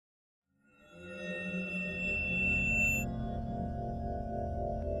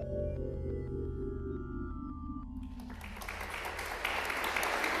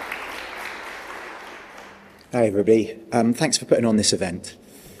Hi, everybody. Thanks for putting on this event.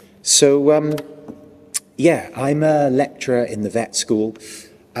 So, yeah, I'm a lecturer in the vet school,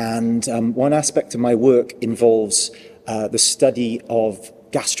 and one aspect of my work involves the study of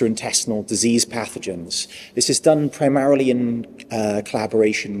gastrointestinal disease pathogens. This is done primarily in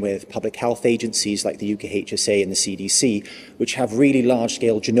collaboration with public health agencies like the UKHSA and the CDC, which have really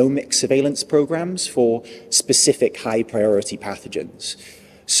large-scale genomic surveillance programs for specific high-priority pathogens.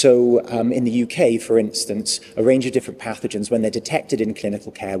 So in the UK, for instance, a range of different pathogens, when they're detected in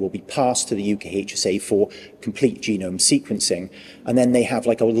clinical care, will be passed to the UKHSA for complete genome sequencing. And then they have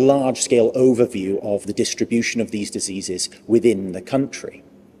like a large-scale overview of the distribution of these diseases within the country,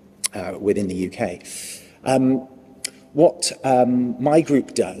 within the UK. What my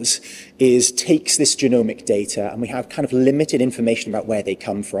group does is takes this genomic data, and we have kind of limited information about where they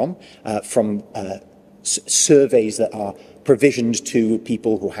come from surveys that are provisioned to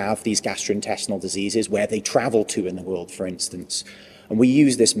people who have these gastrointestinal diseases, where they travel to in the world, for instance. And we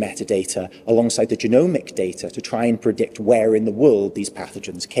use this metadata alongside the genomic data to try and predict where in the world these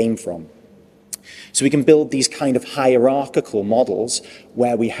pathogens came from. So we can build these kind of hierarchical models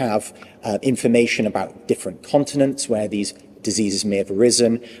where we have information about different continents where these diseases may have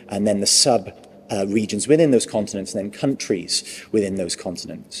arisen, and then the sub-regions within those continents, and then countries within those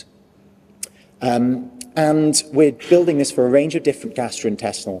continents. And we're building this for a range of different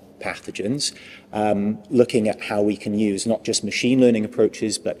gastrointestinal pathogens, looking at how we can use not just machine learning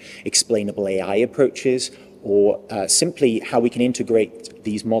approaches, but explainable AI approaches, or simply how we can integrate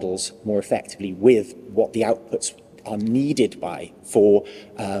these models more effectively with what the outputs are needed by for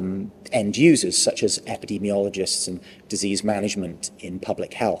end users, such as epidemiologists and disease management in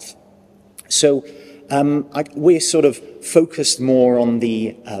public health. So we're sort of focused more on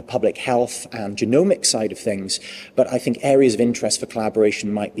the public health and genomic side of things, but I think areas of interest for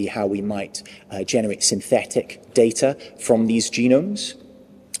collaboration might be how we might generate synthetic data from these genomes,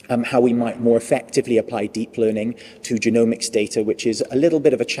 how we might more effectively apply deep learning to genomics data, which is a little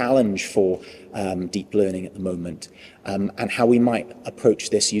bit of a challenge for deep learning at the moment, and how we might approach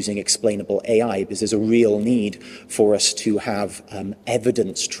this using explainable AI, because there's a real need for us to have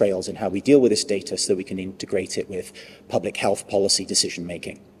evidence trails in how we deal with this data so that we can integrate it with public health policy decision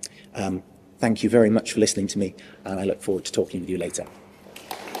making. Thank you very much for listening to me, and I look forward to talking with you later.